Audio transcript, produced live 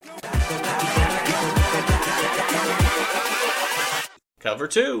Cover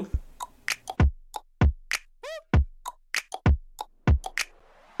 2.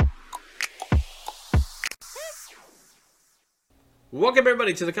 Welcome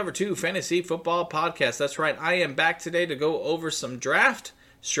everybody to the Cover 2 Fantasy Football Podcast. That's right, I am back today to go over some draft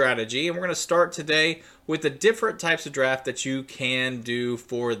strategy, and we're going to start today with the different types of draft that you can do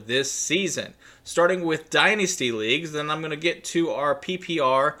for this season. Starting with Dynasty Leagues, then I'm going to get to our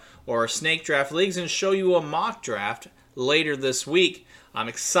PPR or our Snake Draft Leagues and show you a mock draft later this week. I'm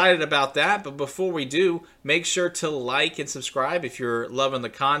excited about that, but before we do, make sure to like and subscribe if you're loving the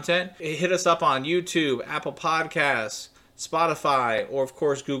content. Hit us up on YouTube, Apple Podcasts, Spotify, or of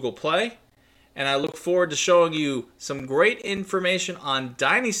course Google Play. And I look forward to showing you some great information on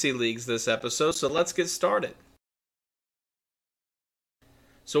Dynasty Leagues this episode, so let's get started.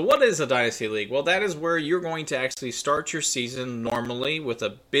 So what is a Dynasty League? Well, that is where you're going to actually start your season normally with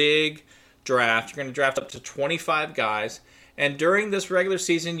a big draft. You're going to draft up to 25 guys. And during this regular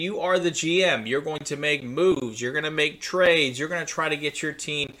season, you are the GM. You're going to make moves. You're going to make trades. You're going to try to get your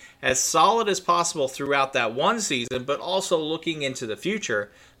team as solid as possible throughout that one season, but also looking into the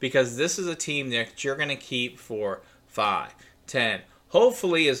future, because this is a team that you're going to keep for 5, 10,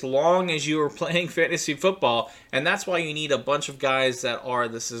 hopefully as long as you are playing fantasy football. And that's why you need a bunch of guys that are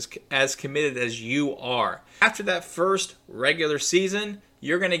as committed as you are. After that first regular season,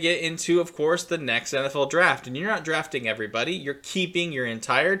 you're going to get into, of course, the next NFL draft. And you're not drafting everybody. You're keeping your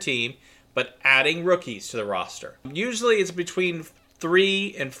entire team, but adding rookies to the roster. Usually it's between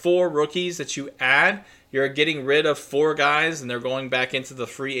 3 and 4 rookies that you add. You're getting rid of 4 guys, and they're going back into the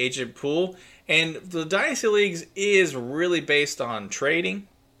free agent pool. And the Dynasty Leagues is really based on trading,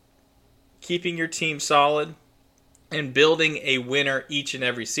 keeping your team solid, and building a winner each and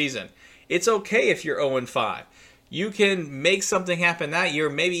every season. It's okay if you're 0-5. You can make something happen that year,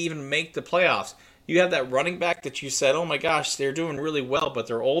 maybe even make the playoffs. You have that running back that you said, oh my gosh, they're doing really well, but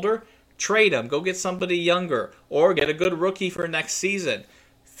they're older. Trade them. Go get somebody younger, or get a good rookie for next season.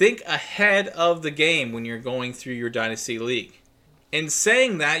 Think ahead of the game when you're going through your Dynasty League. In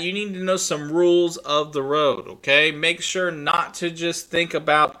saying that, you need to know some rules of the road, okay? Make sure not to just think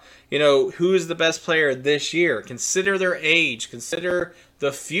about, who is the best player this year. Consider their age. Consider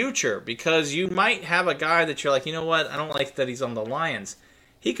the future, because you might have a guy that you're like, you know what, I don't like that he's on the Lions.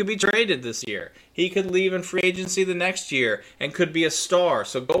 He could be traded this year. He could leave in free agency the next year and could be a star.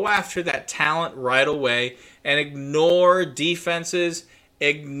 So go after that talent right away and ignore defenses,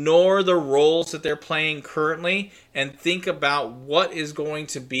 ignore the roles that they're playing currently, and think about what is going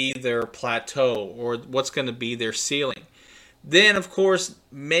to be their plateau or what's going to be their ceiling. Then, of course,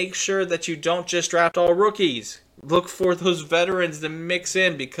 make sure that you don't just draft all rookies. Look for those veterans to mix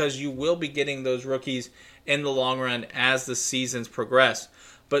in, because you will be getting those rookies in the long run as the seasons progress.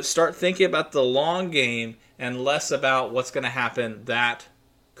 But start thinking about the long game and less about what's going to happen that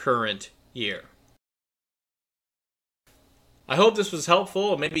current year. I hope this was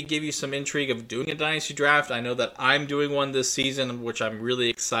helpful and maybe give you some intrigue of doing a Dynasty Draft. I know that I'm doing one this season, which I'm really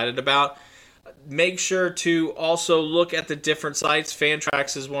excited about. Make sure to also look at the different sites.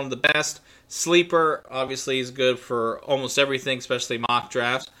 Fantrax is one of the best. Sleeper obviously is good for almost everything, especially mock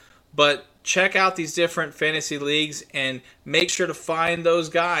drafts. But check out these different fantasy leagues and make sure to find those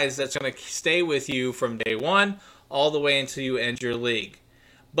guys that's going to stay with you from day one all the way until you end your league.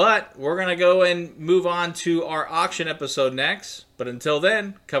 But we're going to go and move on to our auction episode next. But until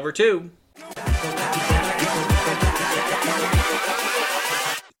then, Cover 2.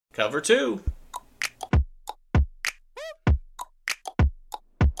 Cover 2.